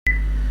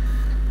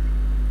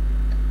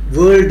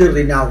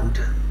world-renowned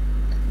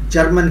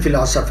German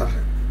philosopher,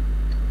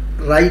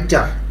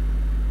 writer,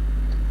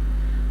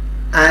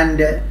 and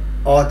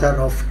author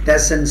of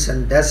dozens and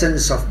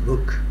dozens of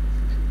books,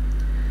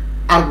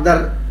 A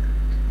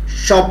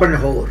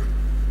Schopenhauer,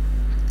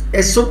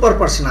 a super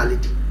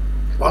personality.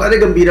 വളരെ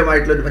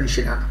ഗംഭീരമായിട്ടുള്ള ഒരു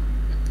മനുഷ്യനാണ്.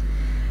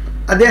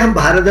 അദ്ദേഹം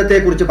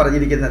ഭാരതത്തെക്കുറിച്ച്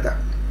പറഞ്ഞിരിക്കുന്നത്,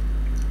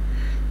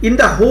 in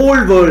the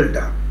whole world,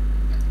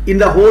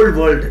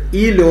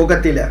 ഈ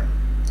ലോകത്തിൽ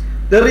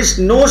there is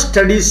no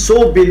study so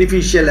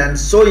beneficial and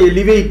so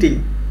elevating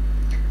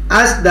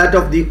as that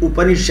of the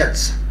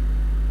Upanishads.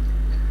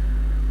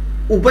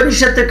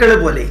 ഉപനിഷത്തുക്കൾ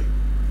പോലെ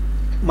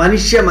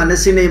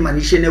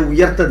മനുഷ്യനെ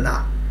ഉയർത്തുന്ന,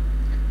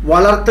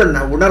 വളർത്തുന്ന,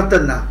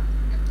 ഉണർത്തുന്ന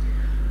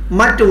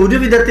മറ്റൊരു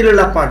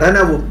വിധത്തിലുള്ള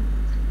പഠനവും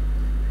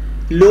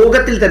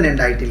ലോകത്തിൽ തന്നെ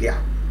ഉണ്ടായിട്ടില്ല.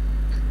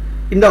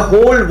 In the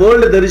whole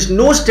world there is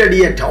no study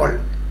at all.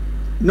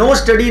 No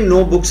study, no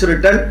books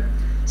written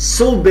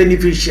so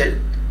beneficial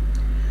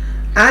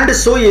and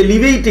so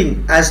elevating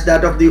as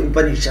that of the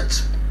Upanishads.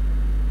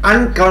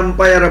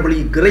 Uncomparably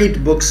great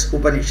books,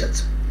 Upanishads.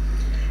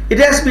 It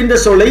has been the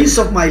solace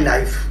of my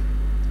life.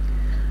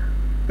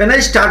 When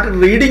I started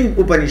reading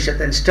Upanishad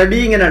and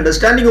studying and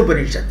understanding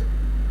Upanishad,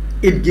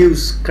 it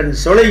gives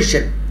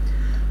consolation,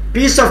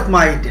 peace of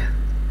mind.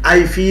 I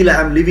feel I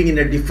am living in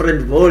a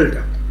different world.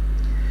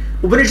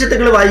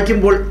 ഉപനിഷത്തുകൾ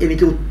വായിക്കുമ്പോൾ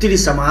എനിക്ക് ഒത്തിരി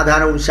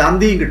സമാധാനവും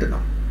ശാന്തിയും കിട്ടുന്നു.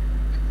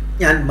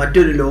 ഞാൻ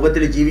മറ്റൊരു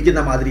ലോകത്തിൽ ജീവിക്കുന്ന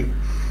മാതിരി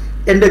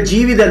എൻ്റെ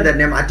ജീവിതം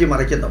തന്നെ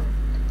മാറ്റിമറിക്കുന്നു.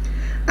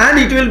 And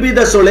it will be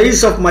the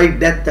സൊളൈസ് of my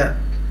death.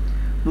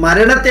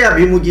 മരണത്തെ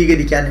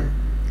അഭിമുഖീകരിക്കാനും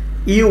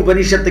ഈ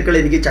ഉപനിഷത്തുക്കൾ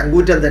എനിക്ക്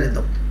ചങ്കൂറ്റം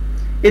തരുന്നു,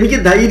 എനിക്ക്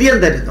ധൈര്യം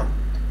തരുന്നു,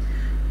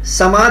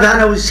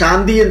 സമാധാനവും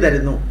ശാന്തിയും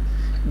തരുന്നു.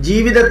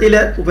 ജീവിതത്തിൽ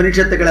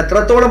ഉപനിഷത്തുക്കൾ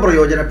എത്രത്തോളം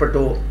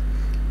പ്രയോജനപ്പെട്ടുവോ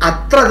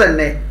അത്ര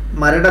തന്നെ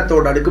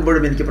മരണത്തോട്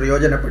അടുക്കുമ്പോഴും എനിക്ക്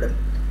പ്രയോജനപ്പെടും.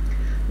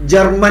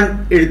 ജർമ്മൻ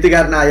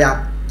എഴുത്തുകാരനായ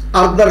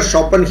A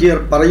Schopenhauer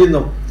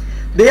പറയുന്നു,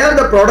 they are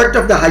the product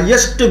of the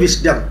highest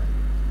wisdom.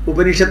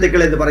 ഉപനിഷത്തുക്കൾ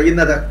എന്ന്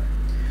പറയുന്നത്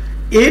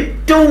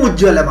ഏറ്റവും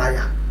ഉജ്ജ്വലമായ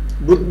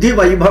ബുദ്ധി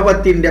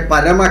വൈഭവത്തിൻ്റെ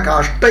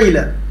പരമകാഷ്ഠയിൽ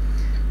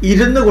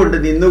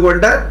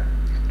നിന്നുകൊണ്ട്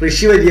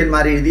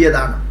ഋഷിവര്യന്മാർ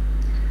എഴുതിയതാണ്,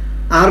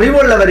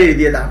 അറിവുള്ളവരെ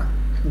എഴുതിയതാണ്.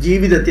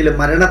 ജീവിതത്തിലും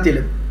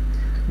മരണത്തിലും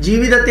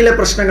ജീവിതത്തിലെ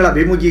പ്രശ്നങ്ങൾ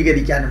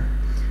അഭിമുഖീകരിക്കാനും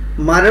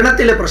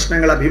മരണത്തിലെ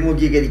പ്രശ്നങ്ങൾ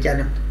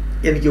അഭിമുഖീകരിക്കാനും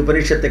എനിക്ക്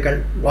ഉപനിഷത്തുക്കൾ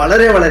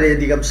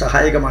വളരെയധികം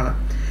സഹായകമാണ്.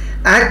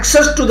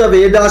 Access to the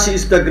Vedas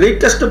is the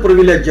greatest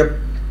privilege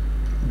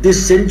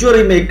this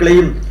century may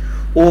claim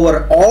over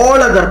all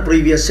other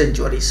previous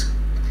centuries.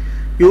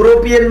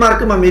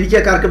 യൂറോപ്യന്മാർക്കും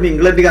അമേരിക്കക്കാർക്കും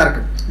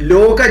ഇംഗ്ലണ്ടുകാർക്കും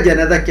ലോക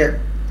ജനതയ്ക്ക്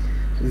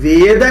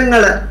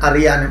വേദങ്ങൾ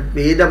അറിയാനും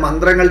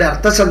വേദമന്ത്രങ്ങളുടെ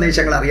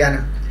അർത്ഥസന്ദേശങ്ങൾ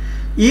അറിയാനും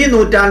ഈ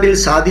നൂറ്റാണ്ടിൽ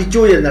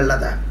സാധിച്ചു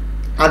എന്നുള്ളത്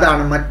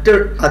അതാണ്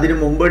അതിനു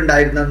മുമ്പ്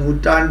ഉണ്ടായിരുന്ന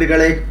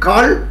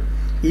നൂറ്റാണ്ടുകളെക്കാൾ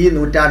ഈ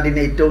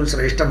നൂറ്റാണ്ടിനെ ഏറ്റവും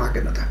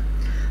ശ്രേഷ്ഠമാക്കുന്നത്.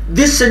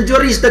 This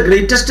century is the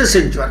greatest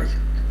century.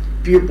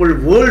 People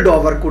world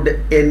over could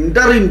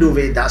enter into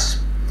Vedas.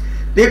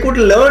 They could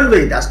learn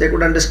Vedas, they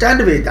could understand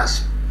Vedas,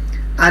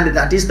 and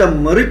that is the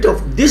merit of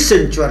this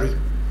century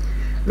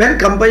when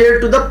compared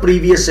to the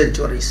previous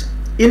centuries.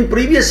 In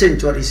previous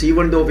centuries,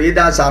 even though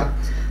Vedas are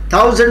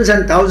thousands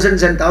and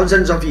thousands and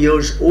thousands of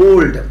years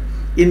old,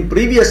 in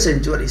previous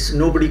centuries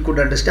nobody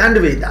could understand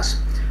Vedas,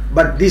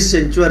 but this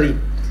century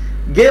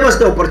gave us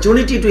the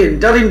opportunity to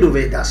enter into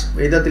Vedas.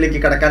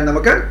 വേദത്തിലേക്ക് കടക്കാൻ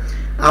നമുക്ക്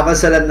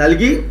അവസരം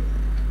നൽകി.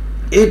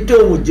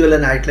 ഏറ്റവും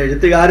ഉജ്ജ്വലനായിട്ടുള്ള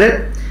എഴുത്തുകാരൻ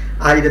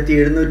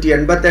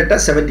 1788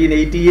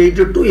 1788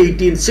 to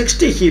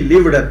 1860 he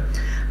lived,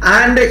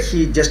 and he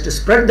just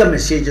spread the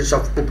messages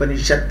of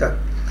Upanishad.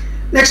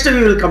 Next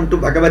we will come to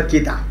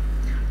Bhagavad-gita,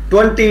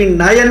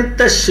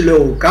 29th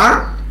shloka,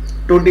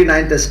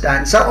 29th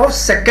stanza of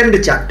 2nd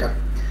chapter.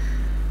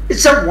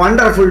 It's a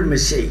wonderful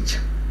message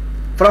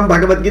from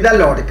Bhagavad-gita,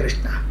 Lord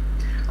Krishna.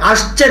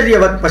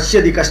 Ascharyavat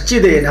pashyati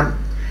kaschidena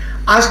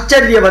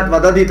ascharyavat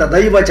vadati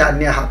tadaiva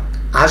chanyah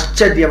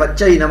ascharyavat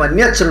chainam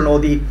anyat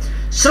shrunoti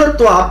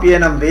shrutva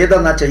apyenam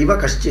vedana chaiva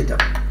kaschita.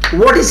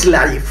 What is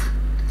life?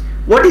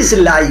 What is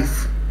life?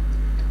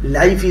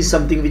 Life is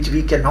something which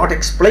we cannot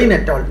explain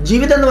at all.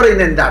 ജീവിതം എന്ന്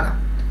പറയുന്നത് എന്താണ്?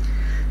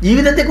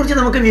 ജീവിതത്തെക്കുറിച്ച്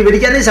നമുക്ക്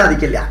വിവരിക്കാനേ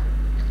സാധിക്കില്ല.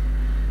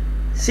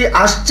 See,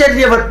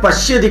 ascharyavat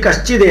pashyati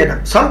kaschidena.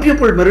 Some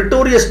people,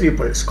 meritorious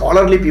people,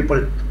 scholarly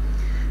people,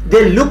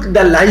 they look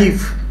the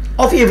life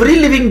of every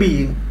living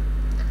being,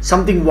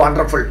 something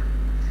wonderful,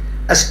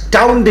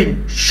 astounding,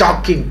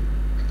 shocking.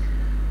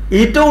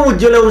 ഏറ്റവും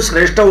ഉജ്ജ്വലവും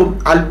ശ്രേഷ്ഠവും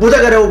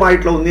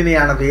അത്ഭുതകരവുമായിട്ടുള്ള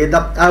ഒന്നിനെയാണ്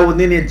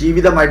ഒന്നിനെ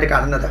ജീവിതമായിട്ട്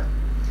കാണുന്നത്.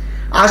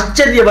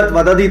 ആശ്ചര്യവത്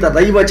വദതി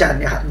തദൈവ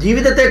ചാന്യഃ.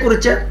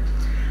 ജീവിതത്തെക്കുറിച്ച്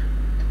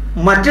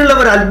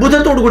മറ്റുള്ളവർ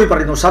അത്ഭുതത്തോടു കൂടി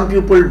പറയുന്നു. Some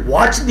people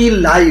watch the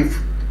life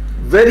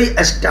very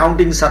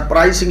astounding,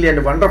 surprisingly and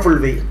wonderful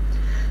way.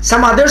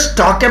 Some others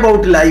talk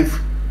about life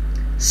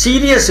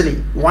seriously,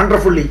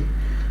 wonderfully,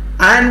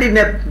 and in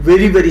a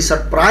very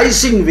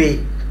surprising way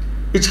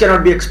which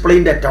cannot be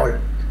explained at all.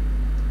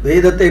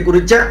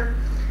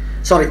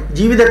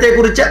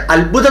 ജീവിതത്തെക്കുറിച്ച്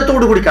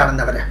അത്ഭുതത്തോടു കൂടി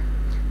കാണുന്നവര്,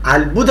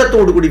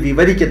 അത്ഭുതത്തോടു കൂടി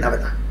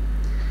വിവരിക്കുന്നവര്.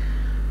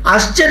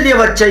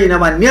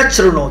 ആശ്ചര്യവച്ചൈനം അന്യത്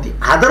ശൃണോതി.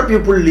 Other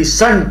people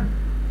listen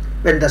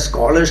when the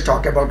scholars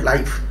talk about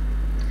life.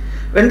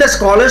 When the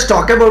scholars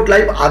talk about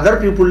life, other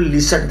people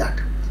listen that.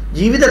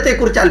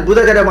 ജീവിതത്തെക്കുറിച്ച്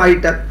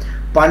അത്ഭുതകരമായിട്ട്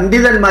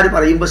പണ്ഡിതന്മാർ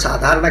പറയുമ്പോൾ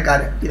സാധാരണക്കാർ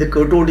ഇത്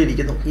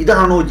കേട്ടുകൊണ്ടിരിക്കുന്നു.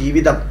 ഇതാണോ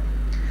ജീവിതം?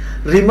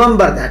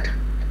 Remember that.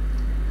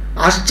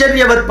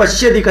 ആശ്ചര്യവത്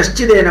പശ്യതി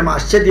കശ്ചിദേനം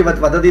ആശ്ചര്യവത്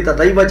വദതി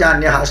തദൈവ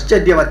ചാന്യഃ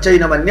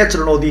ആശ്ചര്യവച്ചൈനം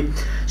അന്യശൃണോതി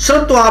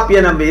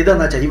ശ്രുത്വാപ്യനം വേദ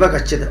ന ചൈവ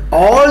കശ്ചിത്.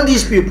 All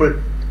these people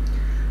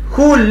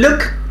who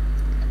look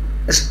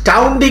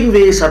astounding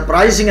way,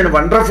 surprising and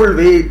wonderful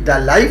way the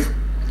life,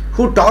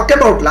 who talk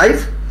about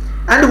life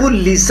and who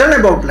listen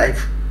about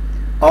life,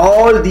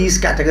 all these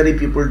category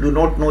people do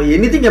not know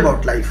anything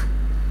about life.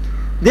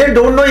 They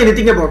don't know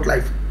anything about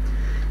life.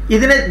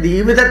 ഇതിനെ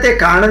ജീവിതത്തെ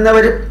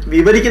കാണുന്നവരും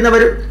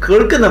വിവരിക്കുന്നവരും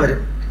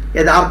കേൾക്കുന്നവരും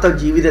യഥാർത്ഥ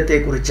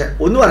ജീവിതത്തെക്കുറിച്ച്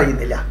ഒന്നും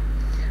അറിയുന്നില്ല.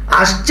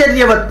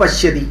 ആശ്ചര്യവത്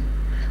പശ്യതി,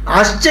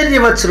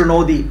 ആശ്ചര്യവത്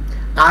ശൃണോതി,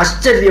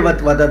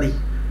 ആശ്ചര്യവത് വദതി,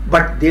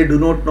 but they do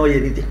not know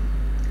anything.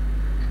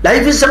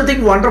 Life is something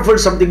wonderful,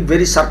 something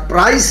very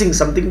surprising,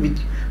 something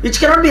which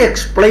cannot be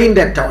explained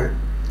at all.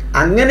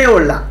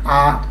 അങ്ങനെയുള്ള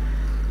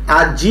ആ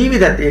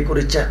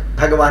ജീവിതത്തെക്കുറിച്ച്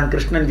ഭഗവാൻ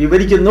കൃഷ്ണൻ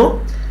വിവരിക്കുന്നു.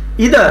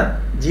 ഇത്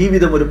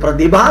ജീവിതം ഒരു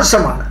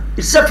പ്രതിഭാസമാണ്.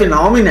 It's A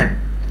phenomenon.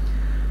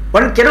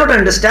 One cannot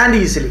understand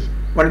easily.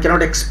 One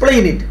cannot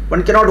explain it.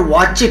 One cannot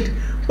watch it.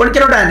 One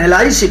cannot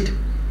analyze it.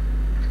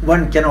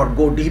 One cannot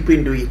go deep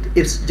into it.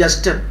 It's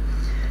just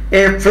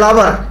a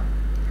flower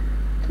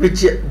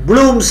which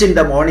blooms in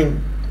the morning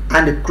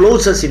and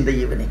closes in the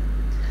evening.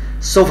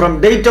 So from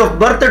date of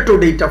birth to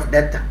date of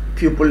death,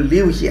 people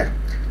live here.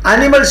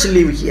 Animals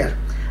live here.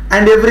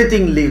 And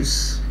everything lives.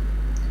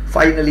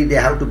 Finally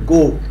they have to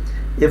go.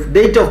 If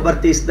date of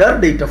birth is there,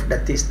 date of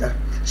death is there.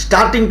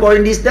 Starting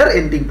point is there,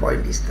 ending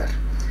point is there.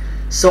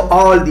 So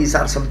all these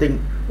are something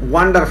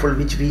wonderful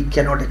which we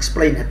cannot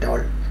explain at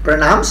all.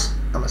 Pranams,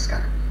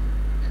 namaskar.